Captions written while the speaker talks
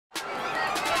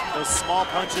Those small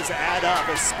punches add up,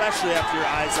 especially after your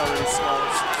eyes already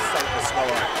starting to swell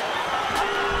up.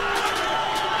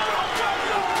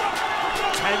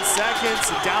 10 seconds,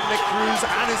 and Dominick Cruz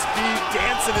on his feet,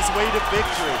 dancing his way to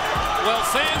victory. Well,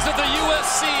 fans of the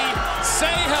UFC,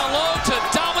 say hello to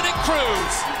Dominick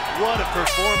Cruz. What a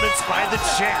performance by the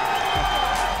champ.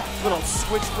 Little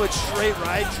switch foot straight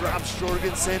right, drops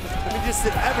Jorgensen. I mean, just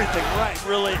did everything right.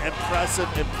 Really impressive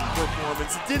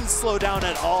performance. It didn't slow down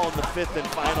at all in the 5th and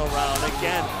final round.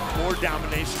 Again, more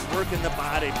domination, working the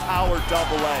body, power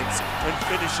double legs, and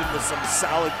finishing with some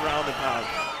solid ground and pound.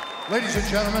 Ladies and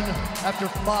gentlemen, after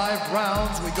 5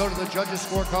 rounds, we go to the judges'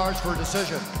 scorecards for a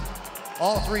decision.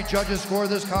 All 3 judges score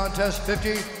this contest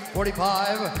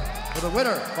 50-45 for the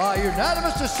winner by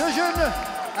unanimous decision.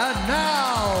 And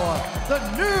now, the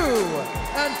new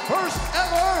and first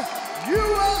ever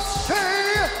UFC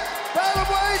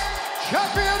Bantamweight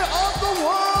Champion of the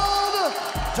World,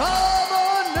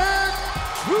 Dominick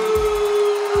Cruz!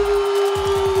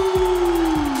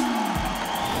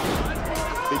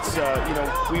 It's, you know,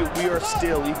 we are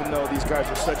still, even though these guys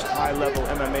are such high-level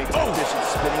MMA tacticians,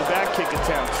 spinning back kick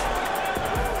attempts.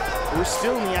 We're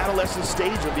still in the adolescent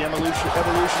stage of the evolution of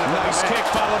nice MMA. Kick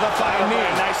followed up by a knee.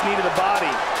 Nice knee to the body.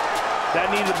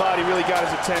 That knee to the body really got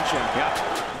his attention. Yeah.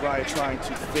 Raya trying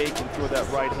to fake and throw that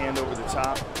right hand over the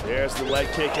top. There's the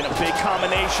leg kick and a big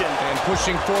combination. And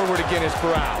pushing forward again is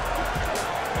Barao.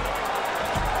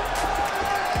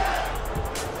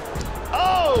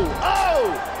 Oh!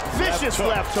 Vicious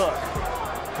left hook.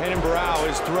 Renan Barao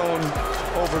has thrown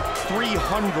over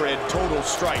 300 total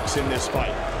strikes in this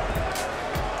fight.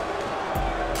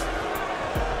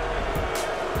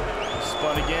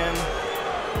 Spun again.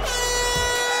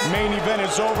 Main event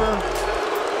is over.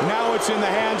 Now it's in the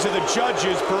hands of the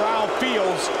judges. Barao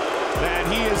feels that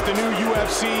he is the new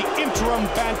UFC interim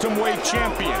bantamweight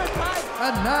champion.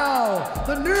 And now,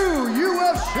 the new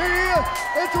UFC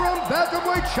interim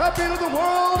bantamweight champion of the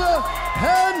world,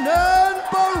 Renan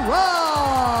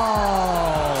Barao.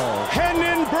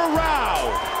 Renan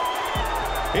Barao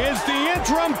is the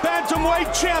interim bantamweight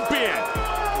champion.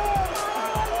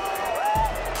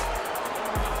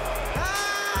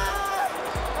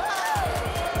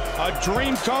 A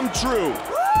dream come true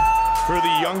for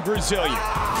the young Brazilian.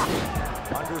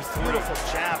 Under 3. Beautiful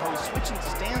jab, how he's switching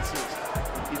stances.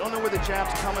 You don't know where the jab's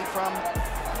coming from.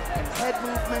 And head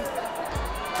movement.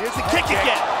 There's the kick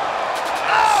again.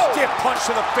 Oh! Stiff punch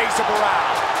to the face of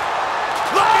Barao.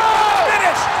 Looking for the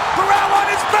finish. Barao on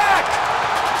his back.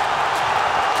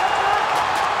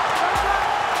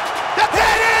 That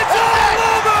is all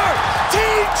over.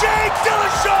 TJ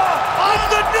Dillashaw on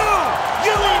the new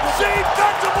UFC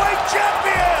bantamweight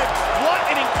champion! What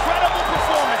an incredible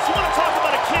performance. You want to talk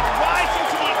about a kid rising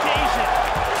to the occasion.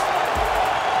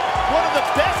 One of the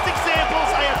best examples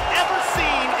I have ever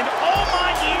seen in all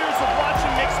my years of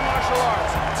watching mixed martial arts.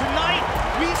 Tonight,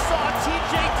 we saw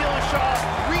TJ Dillashaw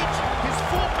reach his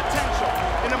full potential.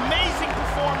 An amazing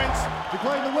performance.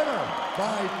 Declaring the winner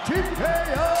by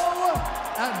TKO,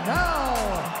 and now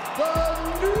the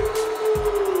new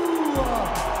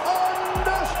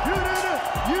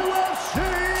UFC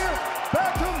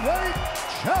Bantamweight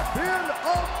Champion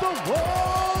of the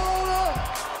World,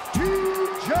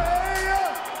 TJ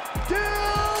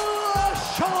Dillashaw!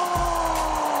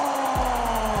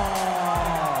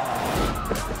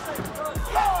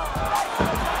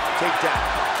 Takedown.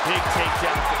 Big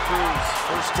takedown for Cruz.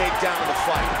 First takedown of the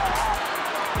fight.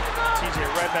 TJ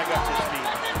right back up to his feet.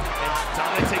 And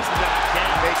Dominick takes him down again.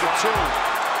 Make it 2.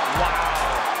 Wow.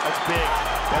 That's big.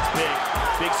 That's big.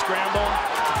 Big scramble.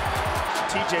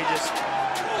 TJ just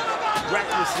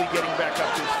recklessly getting back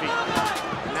up to his feet.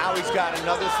 Now he's got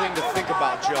another thing to think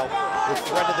about, Joe. The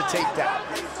threat of the takedown.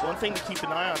 One thing to keep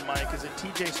an eye on, Mike, is that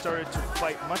TJ started to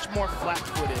fight much more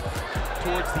flat-footed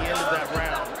towards the end of that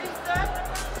round.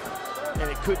 And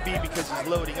it could be because he's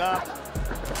loading up.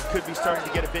 He could be starting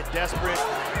to get a bit desperate.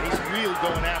 And he's really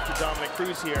going after Dominick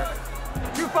Cruz here.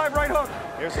 2-5 right hook.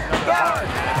 Here's another hard.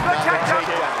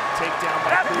 Takedown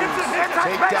by Cruz.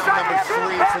 Takedown number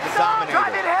 3 for the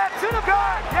Dominator. To the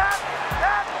guard.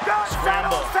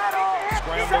 Scramble.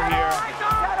 Scramble here.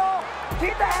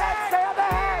 Keep the head. Stay on the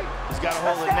head. He's got a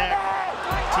hold of the neck.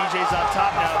 TJ's on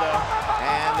top now, though.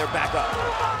 And they're back up.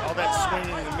 All that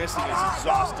swinging and missing is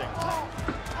exhausting.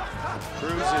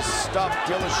 Cruz has stuffed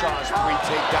Dillashaw's 3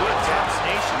 takedown attempts.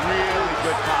 Really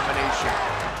good combination.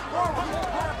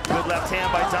 Good left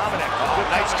hand by Dominick. Good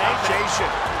Nice combination.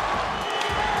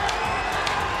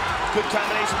 Good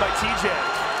combination by TJ.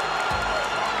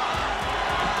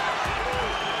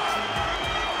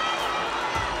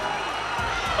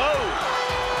 Oh!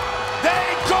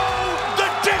 They go the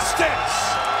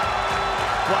distance!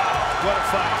 Wow. What a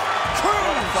fight.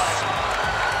 Cruz!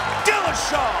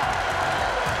 Dillashaw!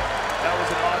 That was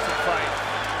an awesome fight.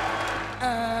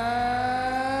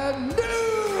 And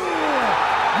new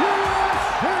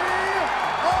UFC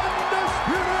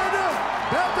undisputed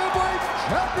Bantamweight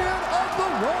champion of the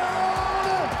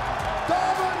world,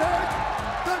 Dominick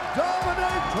the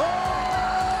Dominator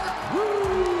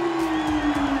Cruz.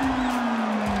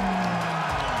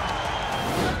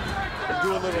 Do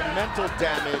a little mental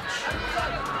damage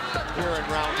here in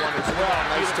round one as well.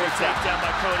 Nice takedown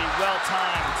by Cody, well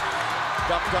timed.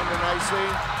 Ducked under nicely.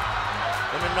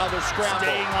 And another scramble.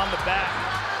 Staying on the back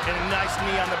and a nice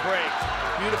knee on the break.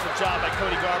 Beautiful job by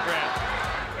Cody Garbrandt.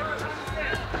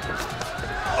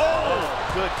 Oh,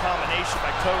 good combination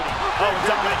by Cody. Oh,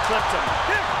 Dominick clipped him.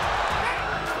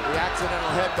 The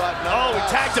accidental headbutt. Oh, he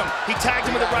tagged him. He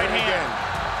tagged him with the right hand.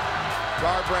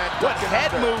 Garbrandt. What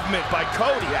head movement by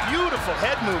Cody. Yeah. Beautiful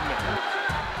head movement.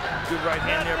 Good right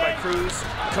hand there by Cruz.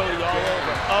 Cody all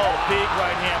over. Oh, big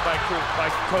right hand by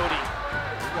Cody.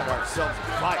 We got ourselves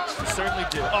a fight. We certainly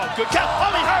do. Oh, good count.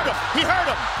 Oh, he hurt him. He hurt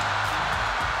him.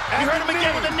 He hurt him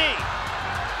again with a knee.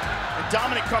 And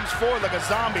Dominick comes forward like a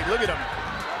zombie. Look at him.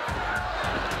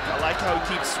 I like how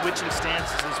he keeps switching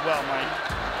stances as well, Mike.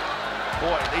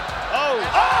 Boy, they... Oh!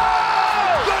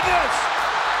 Oh! Goodness!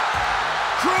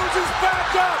 Cruz is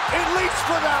back up, at least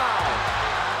for now.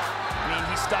 I mean,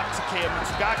 he stopped Takeo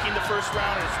Mitsugaki in the first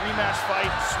round in his rematch fight,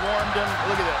 swarmed him.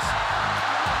 Look at this.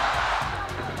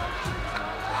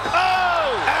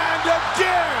 Oh! And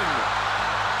again!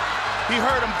 He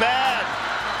hurt him bad.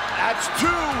 That's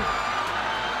two.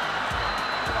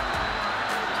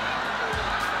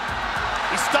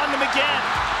 He stunned him again.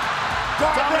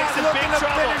 Dominick's in looking big to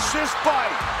trouble. finish this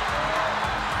fight.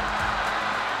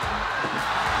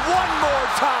 One more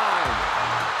time.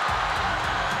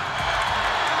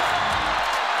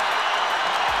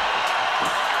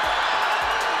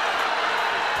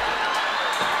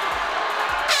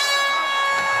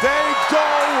 They go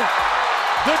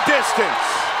the distance.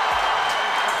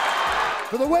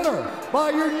 For the winner by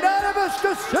unanimous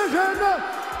decision,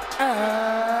 and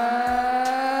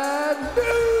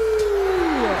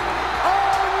new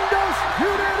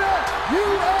undisputed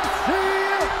UFC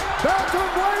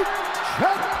Bantamweight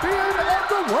champion of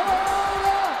the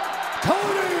world,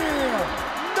 Cody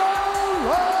No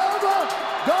Love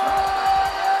Garbrandt.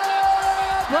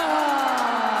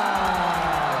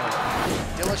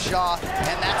 Dillashaw,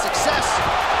 and that success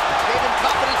gave him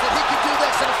confidence that he could do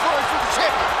this and a flourish for the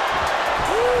champion.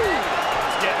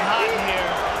 It's getting hot in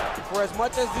here. For as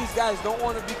much as these guys don't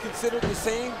want to be considered the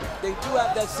same, they do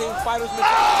have that same fighter's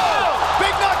mentality. Oh!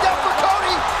 Big knockdown for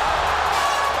Cody.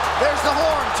 There's the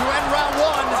horn to end round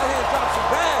one. Right hand drops him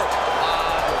bad.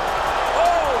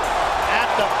 Oh! At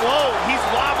the float, he's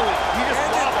wobbly. He just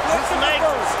wobbles. His legs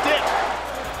are stiff.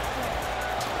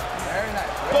 Very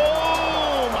nice.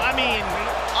 Boom! I mean,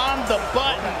 on the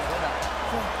button.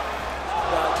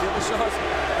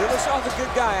 Dillashaw's a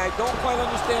good guy. I don't quite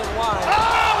understand why.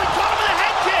 Oh! He caught him with a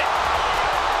head kick.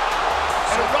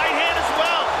 And a right hand as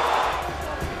well.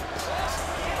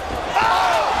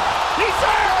 Oh! He's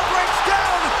hurt! Breaks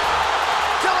down.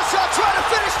 Dillashaw trying to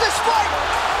finish this fight.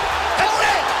 That's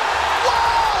it!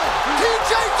 Wow!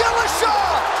 TJ Dillashaw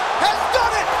has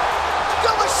done it.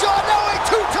 Dillashaw, now a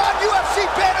two-time UFC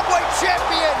Bantamweight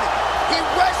champion. He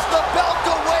wrests the belt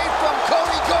away from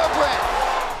Cody Garbrandt.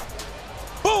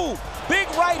 Boom! Big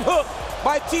right hook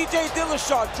by TJ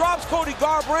Dillashaw. Drops Cody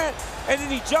Garbrandt, and then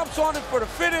he jumps on him for the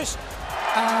finish.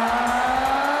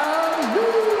 And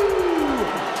new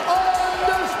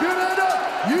undisputed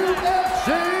UFC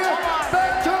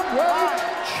Bantamweight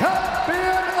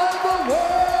champion of the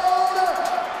world,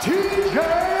 TJ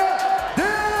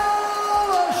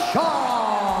Dillashaw.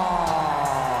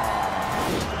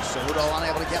 Cejudo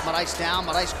unable to get Moraes down.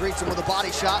 Moraes greets him with a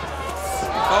body shot.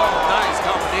 Oh, nice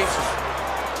combination.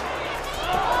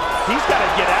 He's got to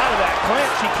get out of that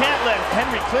clinch. He can't let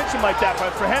Henry clinch him like that,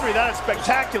 but for Henry, that is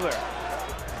spectacular.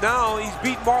 Now he's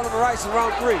beating Marlon Moraes in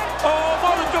round 3. Oh,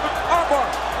 Marlon jumping armbar.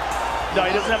 No,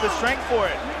 he doesn't have the strength for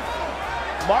it.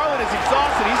 Marlon is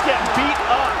exhausted. He's getting beat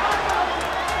up.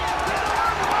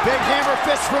 Big hammer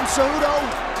fist from Cejudo.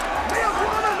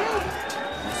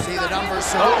 See the numbers,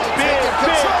 Cejudo Big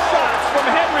shots from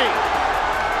Henry.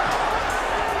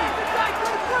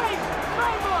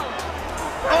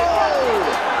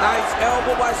 Nice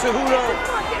elbow by Cejudo.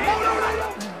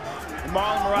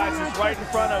 Marlon Moraes is right in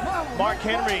front of Mark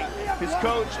Henry, his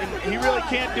coach, and he really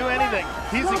can't do anything.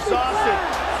 He's exhausted.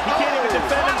 He can't even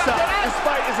defend himself. This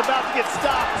fight is about to get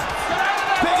stopped.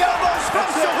 Big elbows from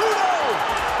Cejudo.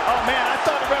 Oh man, I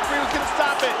thought the referee was going to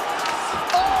stop it.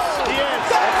 Oh, He is.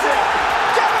 that's it.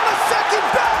 Get him a second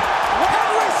belt.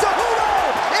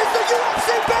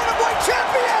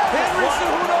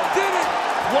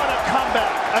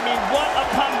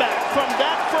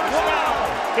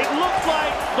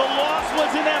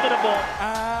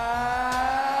 inevitable.